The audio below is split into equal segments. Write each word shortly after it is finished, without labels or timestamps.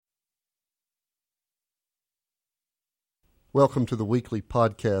Welcome to the weekly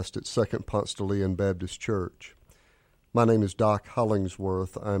podcast at Second Ponce de Leon Baptist Church. My name is Doc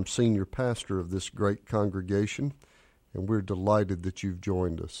Hollingsworth. I'm senior pastor of this great congregation, and we're delighted that you've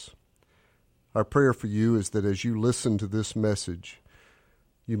joined us. Our prayer for you is that as you listen to this message,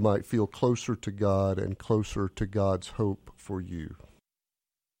 you might feel closer to God and closer to God's hope for you.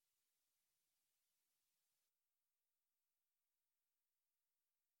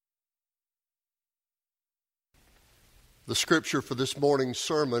 The scripture for this morning's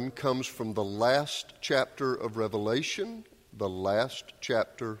sermon comes from the last chapter of Revelation, the last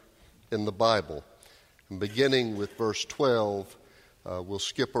chapter in the Bible. And beginning with verse 12, we'll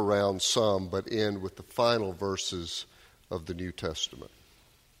skip around some, but end with the final verses of the New Testament.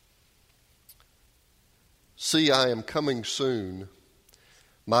 See, I am coming soon.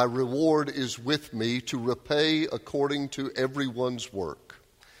 My reward is with me to repay according to everyone's work.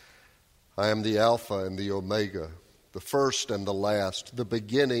 I am the Alpha and the Omega, the first and the last, the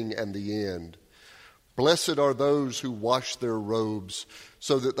beginning and the end. Blessed are those who wash their robes,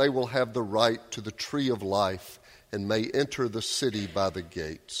 so that they will have the right to the tree of life and may enter the city by the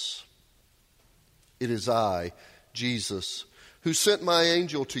gates. It is I, Jesus, who sent my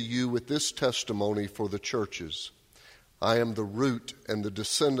angel to you with this testimony for the churches. I am the root and the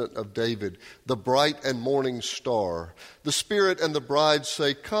descendant of David, the bright and morning star. The Spirit and the bride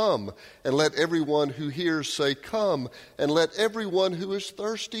say, "Come," and let everyone who hears say, "Come," and let everyone who is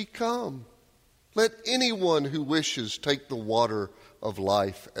thirsty come. Let anyone who wishes take the water of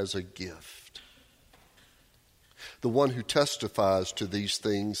life as a gift. The one who testifies to these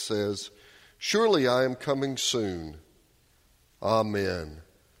things says, "Surely I am coming soon." Amen.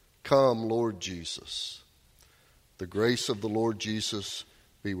 Come, Lord Jesus. The grace of the Lord Jesus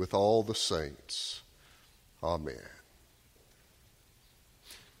be with all the saints. Amen.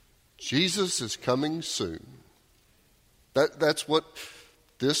 Jesus is coming soon. That's what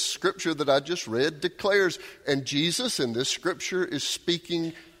this scripture that I just read declares. And Jesus in this scripture is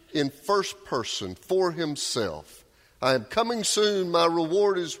speaking in first person for himself. I am coming soon. My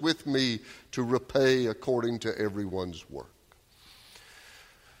reward is with me to repay according to everyone's work.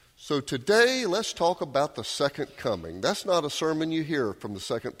 So today, let's talk about the second coming. That's not a sermon you hear from the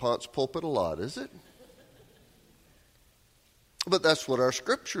Second Ponce pulpit a lot, is it? But that's what our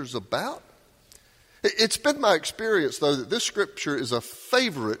scripture's about. It's been my experience, though, that this scripture is a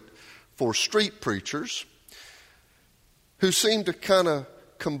favorite for street preachers who seem to kind of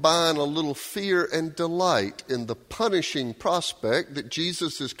combine a little fear and delight in the punishing prospect that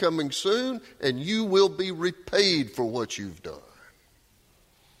Jesus is coming soon and you will be repaid for what you've done.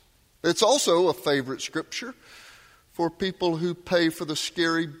 It's also a favorite scripture for people who pay for the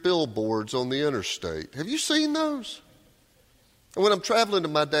scary billboards on the interstate. Have you seen those? And when I'm traveling to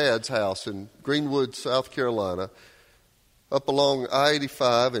my dad's house in Greenwood, South Carolina, up along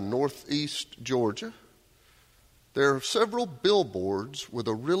I-85 in northeast Georgia, there are several billboards with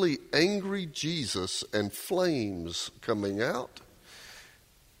a really angry Jesus and flames coming out.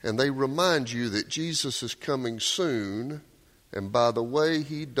 And they remind you that Jesus is coming soon. And by the way,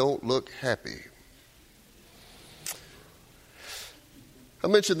 he don't look happy. I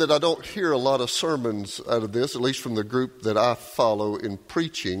mentioned that I don't hear a lot of sermons out of this, at least from the group that I follow in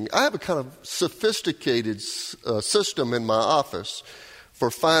preaching. I have a kind of sophisticated system in my office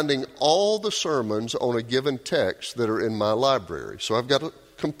for finding all the sermons on a given text that are in my library. So I've got a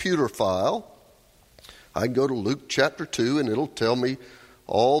computer file. I can go to Luke chapter 2 and it'll tell me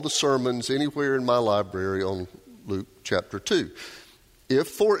all the sermons anywhere in my library on Luke chapter 2. If,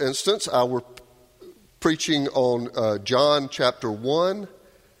 for instance, I were preaching on John chapter 1,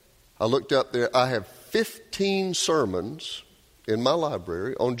 I looked up there, I have 15 sermons in my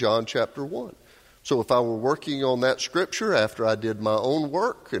library on John chapter 1. So if I were working on that scripture after I did my own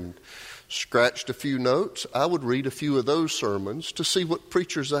work and scratched a few notes, I would read a few of those sermons to see what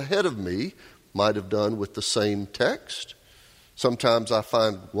preachers ahead of me might have done with the same text. Sometimes I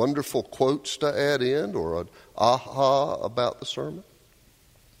find wonderful quotes to add in or an aha about the sermon.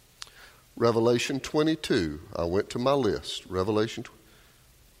 Revelation 22. I went to my list. Revelation 22.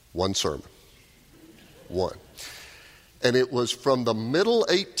 One sermon. One. And it was from the middle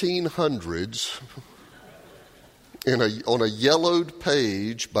 1800s on a yellowed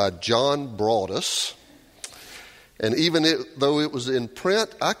page by John Broadus. And even though it was in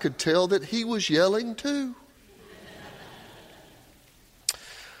print, I could tell that he was yelling too.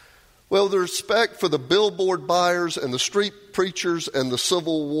 Well, the respect for the billboard buyers and the street preachers and the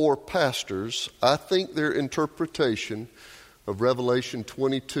Civil War pastors, I think their interpretation of Revelation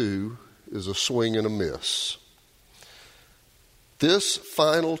 22 is a swing and a miss. This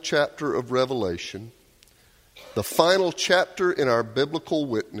final chapter of Revelation The final chapter in our biblical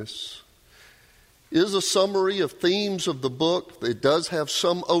witness is a summary of themes of the book. It does have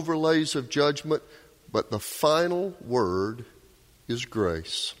some overlays of judgment, but the final word is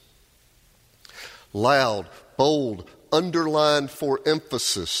grace. Loud, bold, underlined for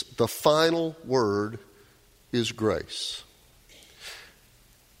emphasis, the final word is grace.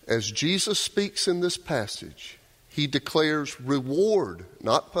 As Jesus speaks in this passage, he declares reward,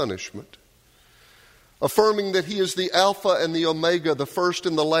 not punishment, affirming that he is the Alpha and the Omega, the first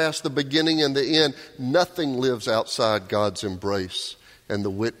and the last, the beginning and the end. Nothing lives outside God's embrace and the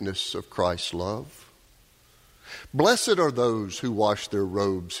witness of Christ's love. Blessed are those who wash their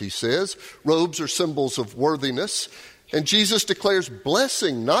robes, he says. Robes are symbols of worthiness. And Jesus declares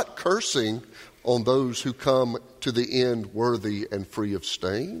blessing, not cursing, on those who come to the end worthy and free of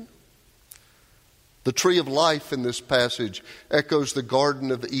stain. The tree of life in this passage echoes the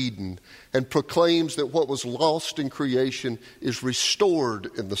Garden of Eden and proclaims that what was lost in creation is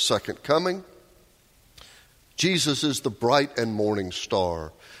restored in the second coming. Jesus is the bright and morning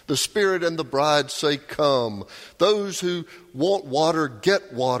star. The Spirit and the bride say, come. Those who want water,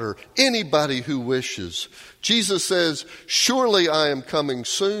 get water. Anybody who wishes. Jesus says, surely I am coming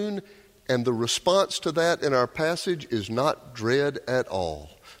soon. And the response to that in our passage is not dread at all.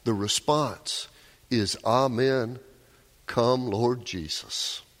 The response is, Amen. Come, Lord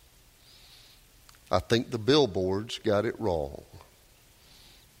Jesus. I think the billboards got it wrong.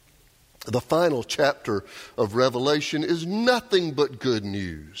 The final chapter of Revelation is nothing but good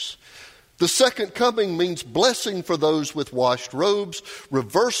news. The second coming means blessing for those with washed robes,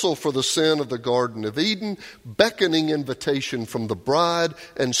 reversal for the sin of the Garden of Eden, beckoning invitation from the bride,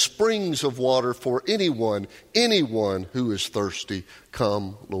 and springs of water for anyone who is thirsty.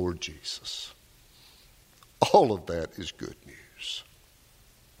 Come, Lord Jesus. All of that is good news.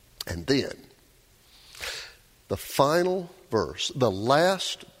 And then, the final verse, the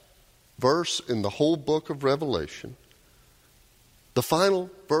last verse in the whole book of Revelation, the final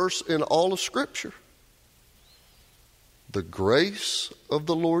verse in all of Scripture. The grace of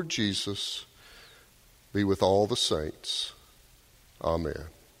the Lord Jesus be with all the saints. Amen.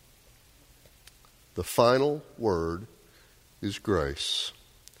 The final word is grace.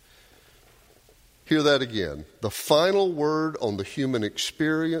 Hear that again. The final word on the human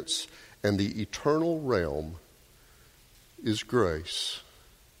experience and the eternal realm is grace.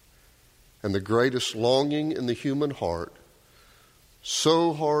 And the greatest longing in the human heart,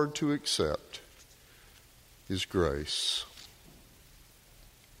 so hard to accept, is grace.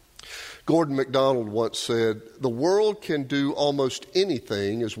 Gordon MacDonald once said, the world can do almost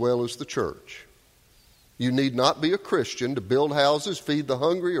anything as well as the church. You need not be a Christian to build houses, feed the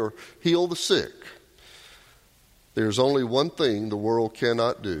hungry, or heal the sick. There's only one thing the world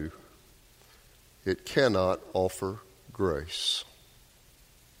cannot do. It cannot offer grace.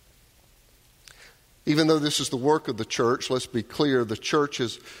 Even though this is the work of the church, let's be clear, the church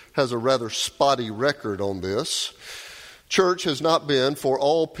has a rather spotty record on this. Church has not been, for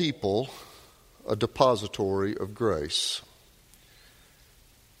all people, a depository of grace.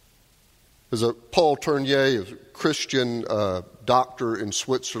 There's Paul Tournier, a Christian doctor in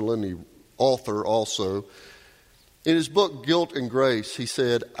Switzerland, author also. In his book, Guilt and Grace, he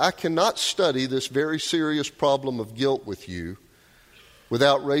said, I cannot study this very serious problem of guilt with you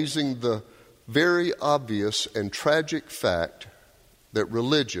without raising the very obvious and tragic fact that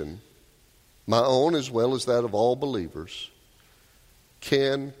religion, my own as well as that of all believers,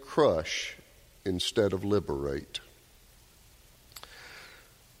 can crush instead of liberate.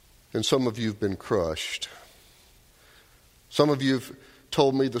 And some of you have been crushed. Some of you have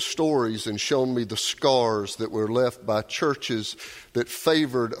told me the stories and shown me the scars that were left by churches that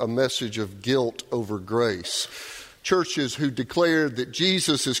favored a message of guilt over grace. Churches who declared that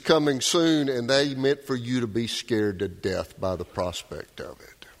Jesus is coming soon, and they meant for you to be scared to death by the prospect of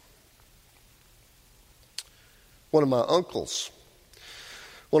it. One of my uncles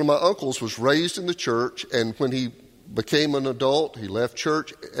was raised in the church, and when he became an adult, he left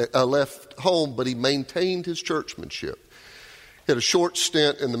home, but he maintained his churchmanship. He had a short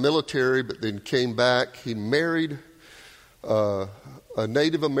stint in the military, but then came back. He married a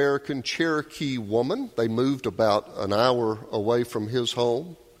Native American Cherokee woman. They moved about an hour away from his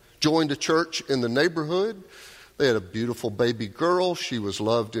home. Joined a church in the neighborhood. They had a beautiful baby girl. She was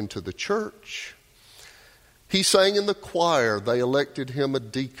loved into the church. He sang in the choir. They elected him a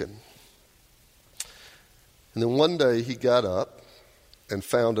deacon. And then one day he got up and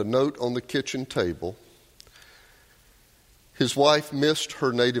found a note on the kitchen table. His wife missed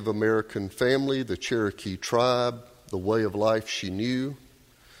her Native American family, the Cherokee tribe, the way of life she knew.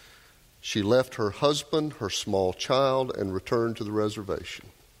 She left her husband, her small child, and returned to the reservation.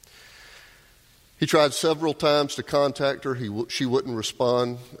 He tried several times to contact her. She wouldn't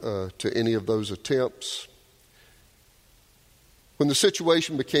respond to any of those attempts. When the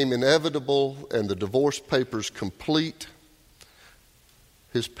situation became inevitable and the divorce papers complete,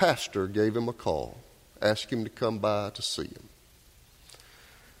 his pastor gave him a call, asked him to come by to see him.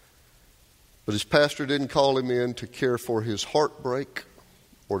 But his pastor didn't call him in to care for his heartbreak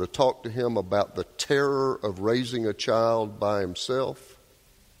or to talk to him about the terror of raising a child by himself.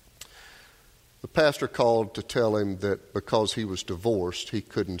 The pastor called to tell him that because he was divorced, he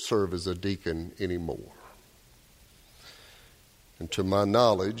couldn't serve as a deacon anymore. And to my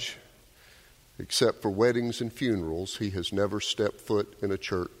knowledge, except for weddings and funerals, he has never stepped foot in a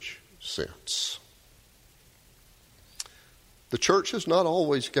church since. The church has not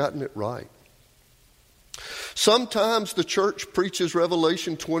always gotten it right. Sometimes the church preaches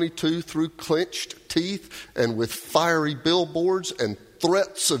Revelation 22 through clenched teeth and with fiery billboards and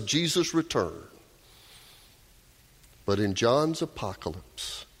threats of Jesus' return. But in John's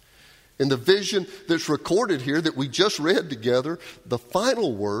apocalypse, in the vision that's recorded here that we just read together, the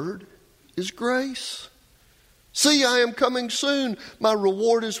final word is grace. See, I am coming soon. My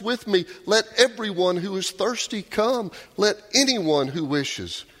reward is with me. Let everyone who is thirsty come. Let anyone who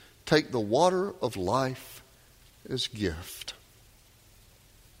wishes take the water of life as gift.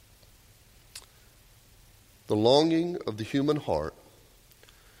 The longing of the human heart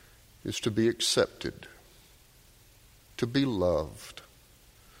is to be accepted, to be loved,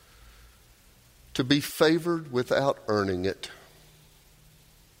 to be favored without earning it,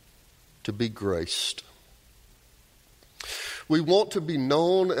 to be graced. We want to be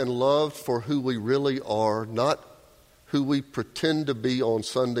known and loved for who we really are, not who we pretend to be on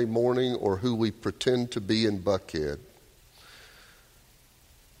Sunday morning or who we pretend to be in Buckhead.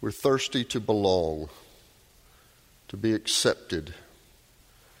 We're thirsty to belong, to be accepted,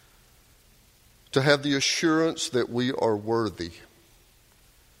 to have the assurance that we are worthy.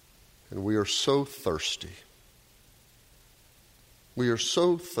 And we are so thirsty. We are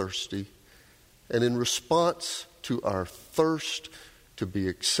so thirsty. And in response to our thirst to be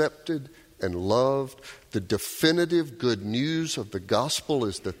accepted and loved, the definitive good news of the gospel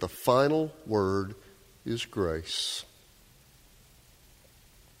is that the final word is grace.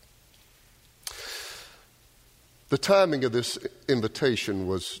 The timing of this invitation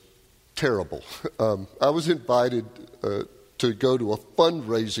was terrible. I was invited to go to a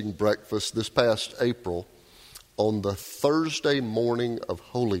fundraising breakfast this past April on the Thursday morning of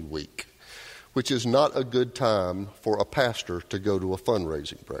Holy Week, which is not a good time for a pastor to go to a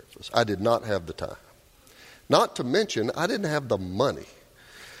fundraising breakfast. I did not have the time. Not to mention, I didn't have the money.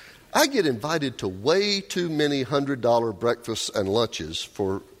 I get invited to way too many $100 breakfasts and lunches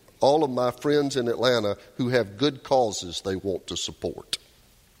for all of my friends in Atlanta who have good causes they want to support.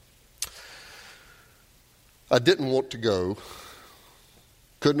 I didn't want to go,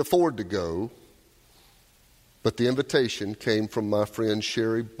 couldn't afford to go, but the invitation came from my friend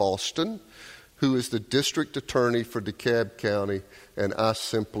Sherry Boston, who is the district attorney for DeKalb County, and I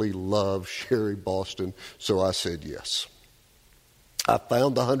simply love Sherry Boston, so I said yes. I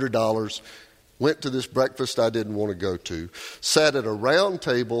found the $100, went to this breakfast I didn't want to go to, sat at a round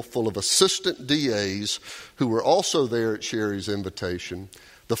table full of assistant DAs who were also there at Sherry's invitation.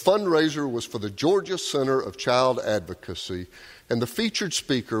 The fundraiser was for the Georgia Center of Child Advocacy, and the featured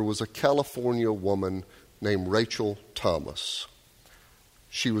speaker was a California woman named Rachel Thomas.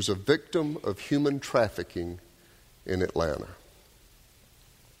 She was a victim of human trafficking in Atlanta.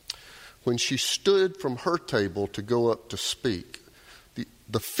 When she stood from her table to go up to speak,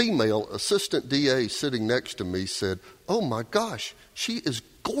 the female assistant DA sitting next to me said, "Oh my gosh, she is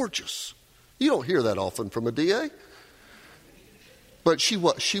gorgeous." You don't hear that often from a DA. But she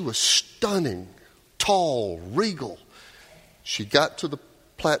was stunning, tall, regal. She got to the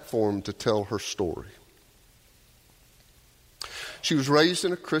platform to tell her story. She was raised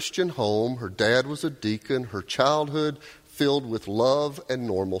in a Christian home. Her dad was a deacon. Her childhood filled with love and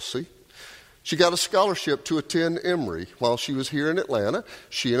normalcy. She got a scholarship to attend Emory while she was here in Atlanta.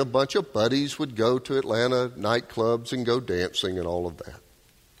 She and a bunch of buddies would go to Atlanta nightclubs and go dancing and all of that.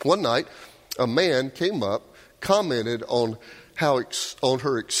 One night, a man came up, commented on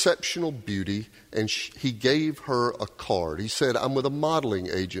her exceptional beauty, and he gave her a card. He said, "I'm with a modeling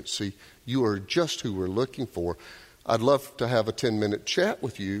agency. You are just who we're looking for. I'd love to have a 10-minute chat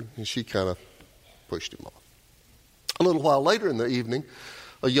with you." And she kind of pushed him off. A little while later in the evening,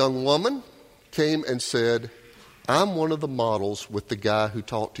 a young woman came and said, "I'm one of the models with the guy who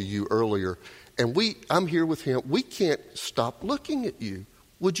talked to you earlier, and I'm here with him. We can't stop looking at you.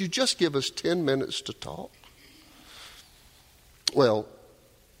 would you just give us 10 minutes to talk? Well,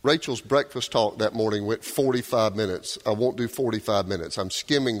 Rachel's breakfast talk that morning went 45 minutes. I won't do 45 minutes. I'm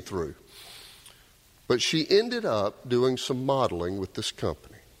skimming through. But she ended up doing some modeling with this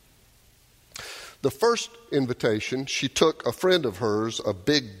company. The first invitation, she took a friend of hers, a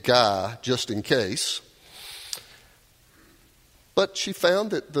big guy, just in case. But she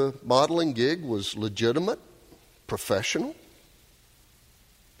found that the modeling gig was legitimate, professional.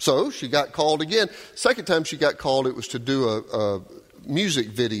 So she got called again. Second time she got called, it was to do a music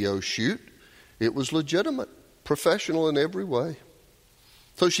video shoot. It was legitimate, professional in every way.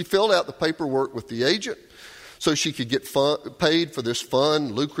 So she filled out the paperwork with the agent so she could get paid for this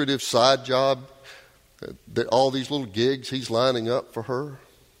fun, lucrative side job, that all these little gigs he's lining up for her.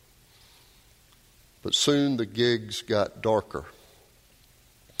 But soon the gigs got darker.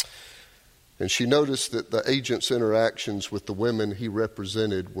 And she noticed that the agent's interactions with the women he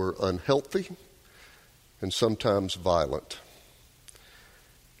represented were unhealthy and sometimes violent.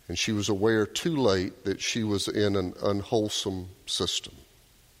 And she was aware too late that she was in an unwholesome system.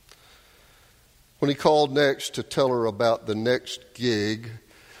 When he called next to tell her about the next gig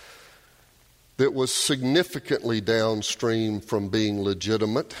that was significantly downstream from being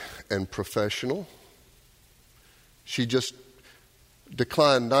legitimate and professional, she just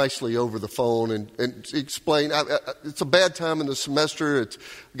declined nicely over the phone and explained, it's a bad time in the semester. It's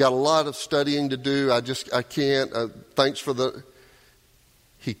got a lot of studying to do. I can't. Thanks for the...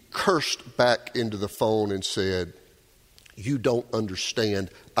 He cursed back into the phone and said, "You don't understand.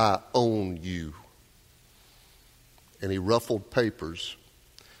 I own you." And he ruffled papers.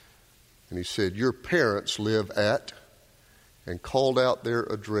 And he said, "Your parents live at," and called out their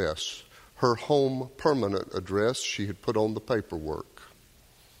address, her home permanent address she had put on the paperwork.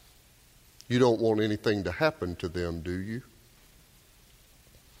 "You don't want anything to happen to them, do you?"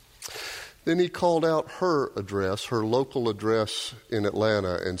 Then he called out her address, her local address in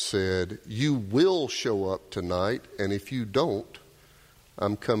Atlanta, and said, "You will show up tonight, and if you don't,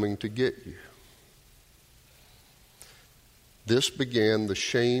 I'm coming to get you." This began the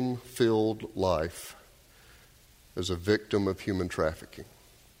shame-filled life as a victim of human trafficking.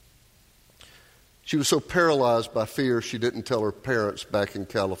 She was so paralyzed by fear, she didn't tell her parents back in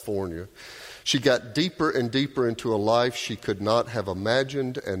California. She got deeper and deeper into a life she could not have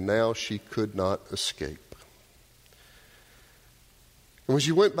imagined, and now she could not escape. And when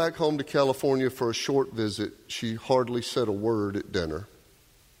she went back home to California for a short visit, she hardly said a word at dinner.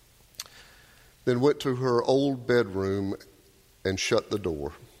 Then went to her old bedroom and shut the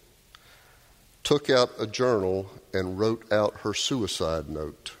door, took out a journal and wrote out her suicide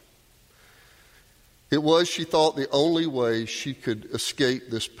note. It was, she thought, the only way she could escape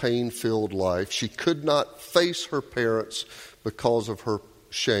this pain-filled life. She could not face her parents because of her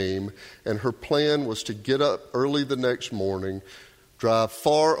shame, and her plan was to get up early the next morning, drive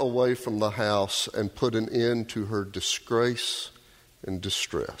far away from the house, and put an end to her disgrace and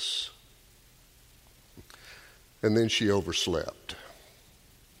distress. And then she overslept.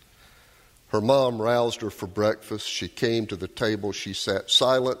 Her mom roused her for breakfast. She came to the table. She sat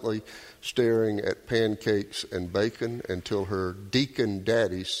silently, staring at pancakes and bacon until her deacon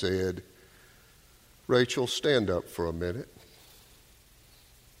daddy said, "Rachel, stand up for a minute."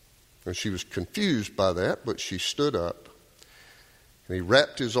 And she was confused by that, but she stood up. And he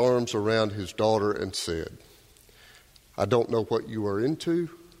wrapped his arms around his daughter and said, "I don't know what you are into.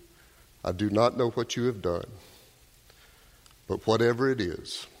 I do not know what you have done. But whatever it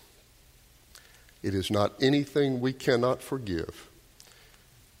is not anything we cannot forgive.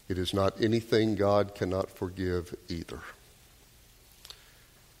 It is not anything God cannot forgive either."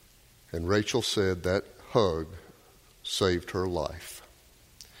 And Rachel said that hug saved her life.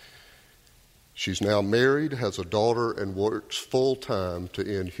 She's now married, has a daughter, and works full time to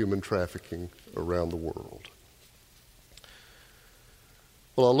end human trafficking around the world.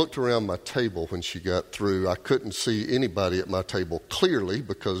 Well, I looked around my table when she got through. I couldn't see anybody at my table clearly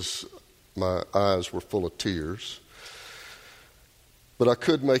because my eyes were full of tears. But I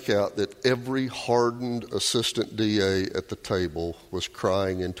could make out that every hardened assistant DA at the table was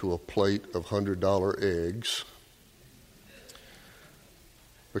crying into a plate of $100 eggs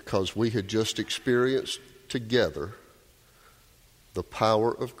because we had just experienced together the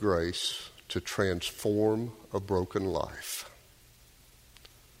power of grace to transform a broken life.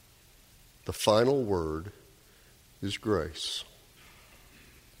 The final word is grace.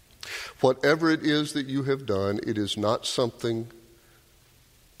 Whatever it is that you have done, it is not something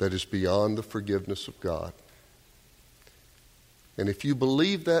that is beyond the forgiveness of God. And if you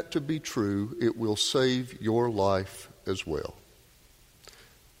believe that to be true, it will save your life as well.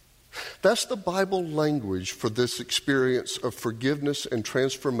 That's the Bible language for this experience of forgiveness and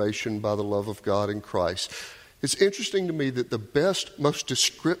transformation by the love of God in Christ. It's interesting to me that the best, most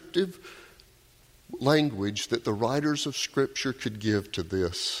descriptive language that the writers of Scripture could give to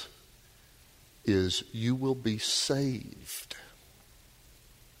this is, you will be saved.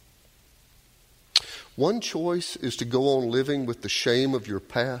 One choice is to go on living with the shame of your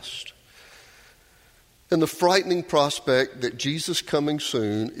past and the frightening prospect that Jesus coming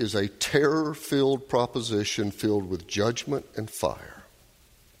soon is a terror-filled proposition filled with judgment and fire.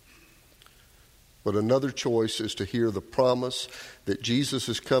 But another choice is to hear the promise that Jesus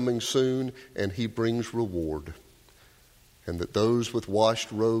is coming soon and he brings reward, and that those with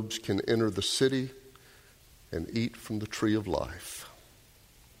washed robes can enter the city and eat from the tree of life.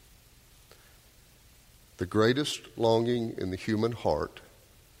 The greatest longing in the human heart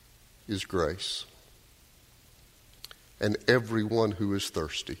is grace. And everyone who is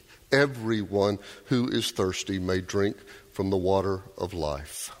thirsty may drink from the water of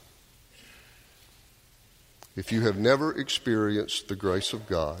life. If you have never experienced the grace of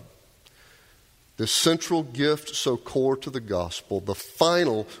God, this central gift so core to the gospel, the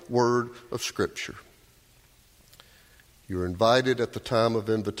final word of Scripture, you're invited at the time of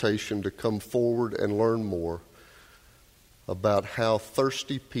invitation to come forward and learn more about how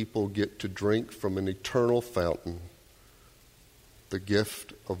thirsty people get to drink from an eternal fountain, the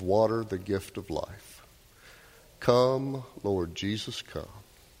gift of water, the gift of life. Come, Lord Jesus, come.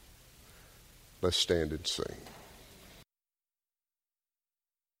 Let's stand and sing.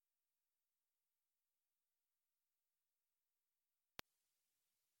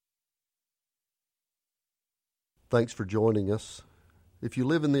 Thanks for joining us. If you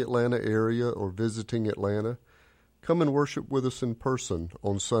live in the Atlanta area or visiting Atlanta, come and worship with us in person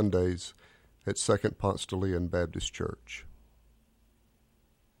on Sundays at Second Ponce de Leon Baptist Church.